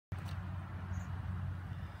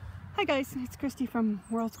Hi guys, it's Christy from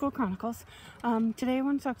Worldschool Chronicles. Today I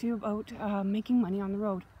want to talk to you about making money on the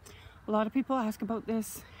road. A lot of people ask about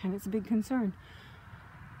this and it's a big concern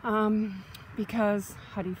because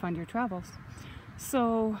how do you fund your travels?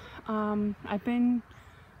 So I've been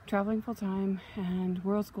traveling full-time and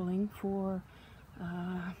world schooling for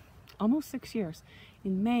almost 6 years.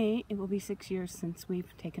 In May it will be 6 years since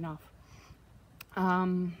we've taken off.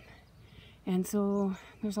 And so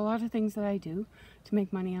there's a lot of things that I do to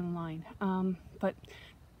make money online. But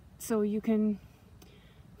so you can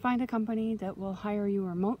find a company that will hire you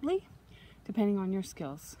remotely depending on your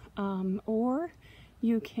skills. Or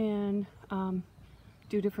you can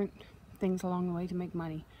do different things along the way to make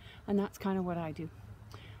money. And that's kind of what I do.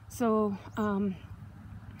 So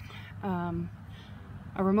a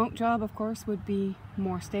remote job, of course, would be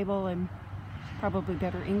more stable and probably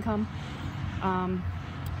better income.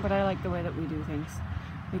 But I like the way that we do things.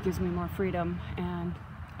 It gives me more freedom, and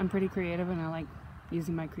I'm pretty creative and I like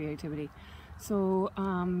using my creativity. So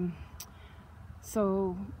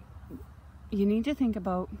so you need to think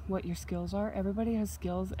about what your skills are. Everybody has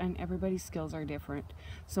skills and everybody's skills are different.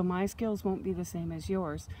 So my skills won't be the same as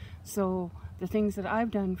yours. So the things that I've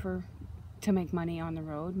done to make money on the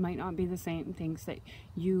road might not be the same things that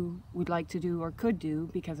you would like to do or could do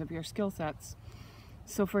because of your skill sets.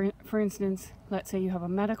 So for instance, let's say you have a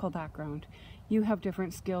medical background. You have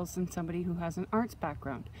different skills than somebody who has an arts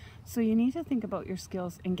background. So you need to think about your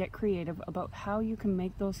skills and get creative about how you can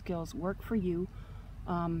make those skills work for you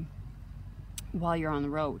while you're on the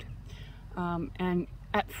road. And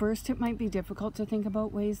at first it might be difficult to think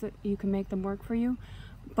about ways that you can make them work for you,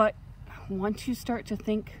 but once you start to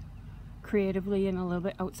think creatively and a little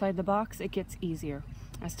bit outside the box, it gets easier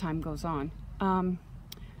as time goes on.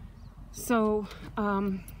 So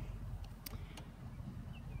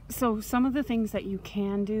some of the things that you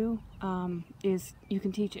can do is you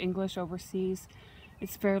can teach English overseas.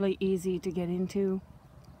 It's fairly easy to get into.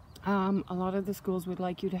 A lot of the schools would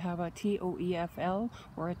like you to have a TOEFL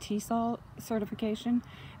or a TESOL certification,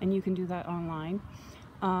 and you can do that online.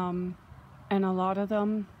 And a lot of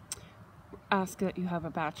them ask that you have a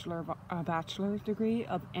bachelor's degree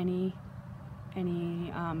of any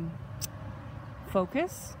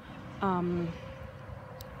focus.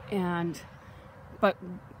 But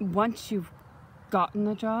once you've gotten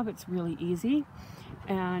the job, it's really easy.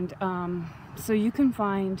 And so you can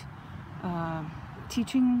find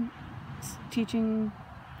teaching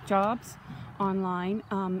jobs online.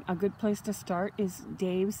 A good place to start is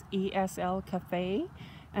Dave's ESL Cafe,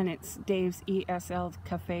 and it's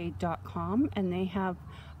daveseslcafe.com, and they have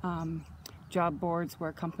job boards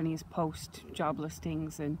where companies post job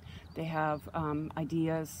listings, and they have an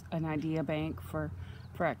idea bank for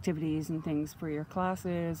activities and things for your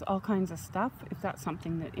classes, all kinds of stuff, if that's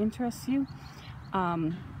something that interests you.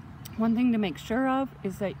 One thing to make sure of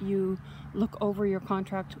is that you look over your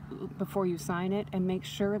contract before you sign it and make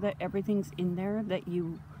sure that everything's in there that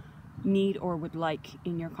you need or would like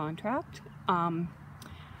in your contract.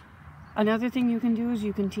 Another thing you can do is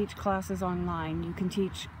you can teach classes online. You can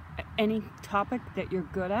teach any topic that you're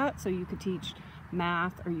good at. So you could teach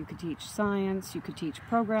math, or you could teach science, you could teach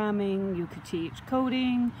programming, you could teach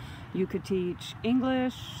coding, you could teach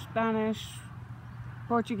English, Spanish,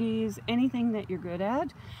 Portuguese, anything that you're good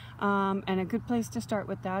at. And a good place to start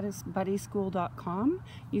with that is buddyschool.com.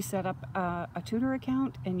 You set up a tutor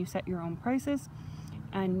account and you set your own prices.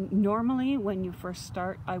 And normally when you first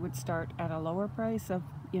start, I would start at a lower price of,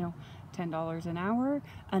 $10 an hour.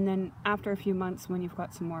 And then after a few months, when you've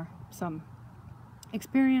got some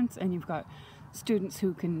experience and you've got students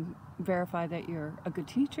who can verify that you're a good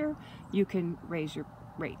teacher, you can raise your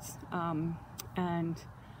rates. And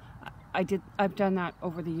I've done that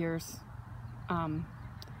over the years, and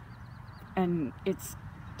it's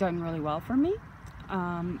done really well for me.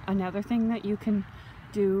 Another thing that you can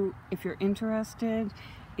do if you're interested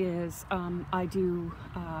is I do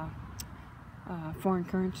foreign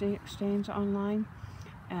currency exchange online,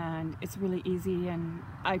 and it's really easy and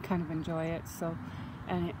I kind of enjoy it.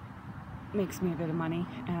 And it makes me a bit of money,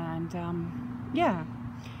 and yeah,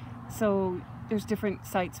 so there's different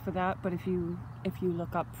sites for that, but if you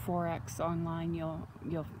look up Forex online, you'll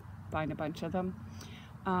find a bunch of them.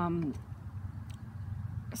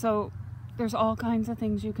 So there's all kinds of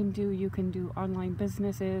things you can do. You can do online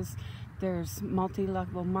businesses. There's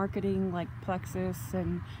multi-level marketing like Plexus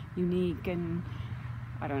and Unique, and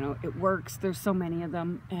I don't know, It Works. There's so many of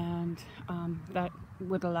them, and that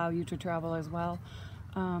would allow you to travel as well.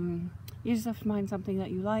 You just have to find something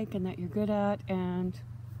that you like and that you're good at and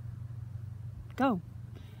go.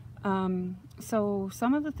 So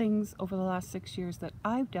some of the things over the last 6 years that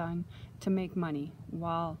I've done to make money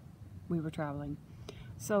while we were traveling.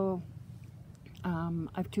 So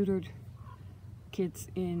I've tutored kids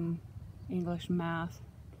in English, math,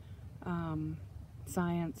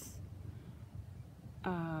 science,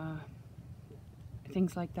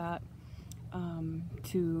 things like that,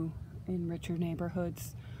 to enrich your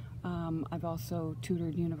neighborhoods. I've also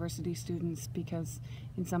tutored university students, because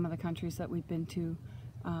in some of the countries that we've been to,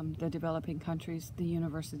 the developing countries, the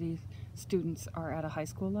university students are at a high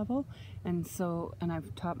school level, and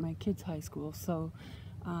I've taught my kids high school, so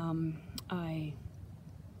I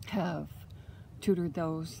have tutored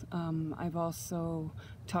those. I've also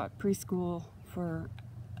taught preschool, for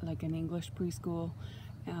like an English preschool,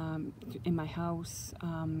 in my house.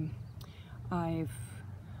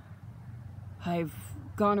 I've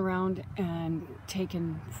gone around and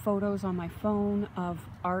taken photos on my phone of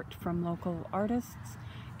art from local artists,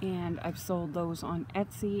 and I've sold those on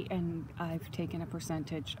Etsy, and I've taken a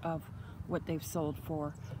percentage of what they've sold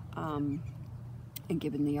for, and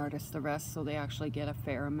given the artists the rest, so they actually get a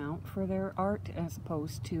fair amount for their art, as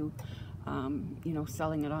opposed to you know,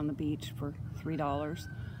 selling it on the beach for $3,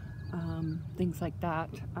 things like that.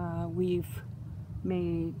 We've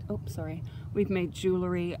made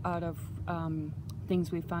jewelry out of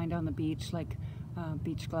things we find on the beach, like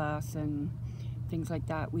beach glass and things like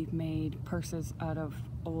that. We've made purses out of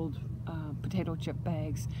old potato chip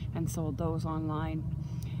bags and sold those online.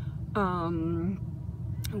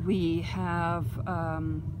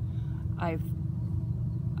 I've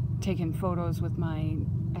taken photos with my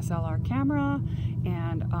SLR camera,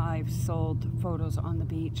 and I've sold photos on the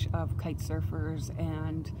beach of kite surfers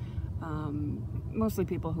and mostly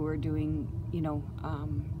people who are doing, you know,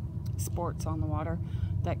 sports on the water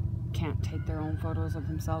that can't take their own photos of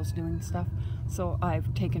themselves doing stuff. So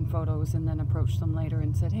I've taken photos and then approached them later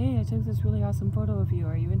and said, hey, I took this really awesome photo of you,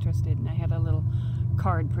 are you interested? And I had a little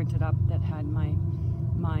card printed up that had my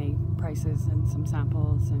prices and some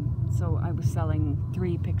samples, and so I was selling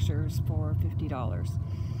 3 pictures for $50,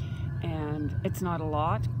 and it's not a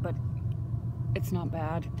lot, but it's not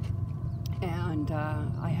bad. And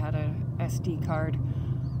I had a SD card,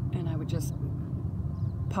 and I would just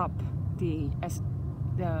pop the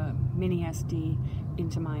mini SD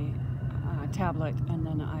into my tablet, and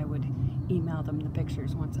then I would email them the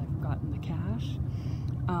pictures once I've gotten the cash.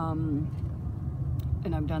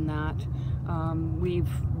 And I've done that. We've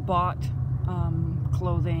bought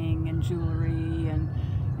clothing and jewelry and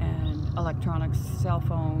electronics, cell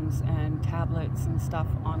phones and tablets and stuff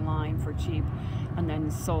online for cheap, and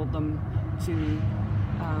then sold them to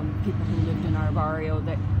people who lived in our barrio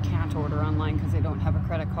that can't order online because they don't have a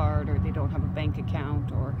credit card or they don't have a bank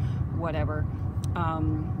account or whatever.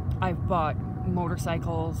 I've bought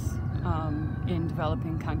motorcycles in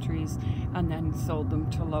developing countries and then sold them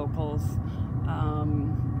to locals.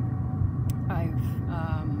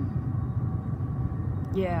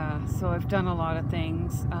 Yeah, so I've done a lot of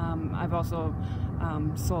things. I've also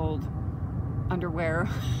sold underwear,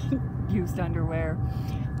 used underwear,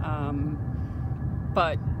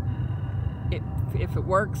 but if it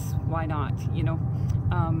works, why not, you know?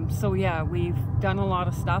 So yeah, we've done a lot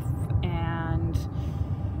of stuff, and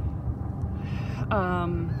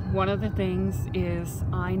one of the things is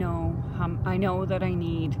I know that I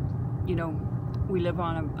need, you know, we live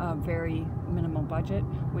on a very minimal budget,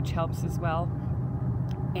 which helps as well.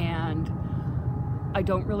 And I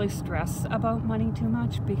don't really stress about money too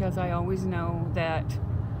much, because I always know that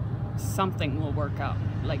something will work out.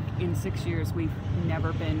 Like in 6 years, we've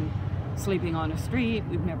never been sleeping on a street,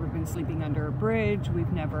 we've never been sleeping under a bridge,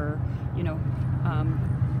 we've never, you know,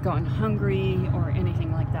 gone hungry or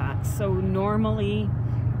anything like that. So normally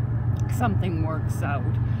something works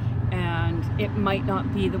out, and it might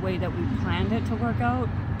not be the way that we planned it to work out,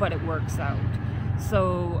 but it works out.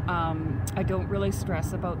 So I don't really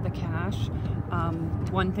stress about the cash.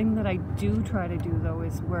 One thing that I do try to do though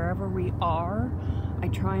is wherever we are, I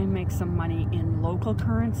try and make some money in local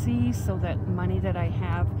currency, so that money that I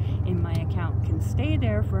have in my account can stay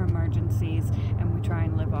there for emergencies, and we try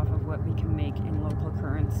and live off of what we can make in local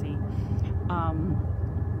currency.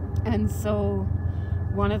 And so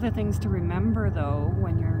one of the things to remember though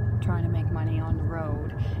when you're trying to make money on the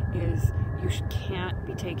road is you can't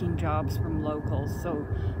be taking jobs from locals. So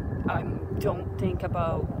don't think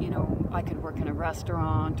about, you know, I could work in a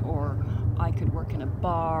restaurant or I could work in a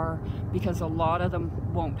bar, because a lot of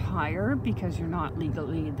them won't hire because you're not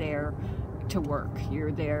legally there to work.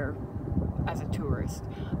 You're there as a tourist.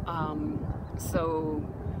 So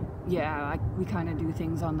yeah, we kind of do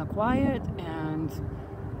things on the quiet, and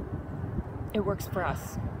it works for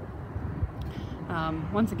us.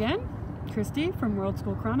 Once again, Christy from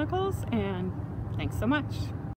Worldschool Chronicles, and thanks so much.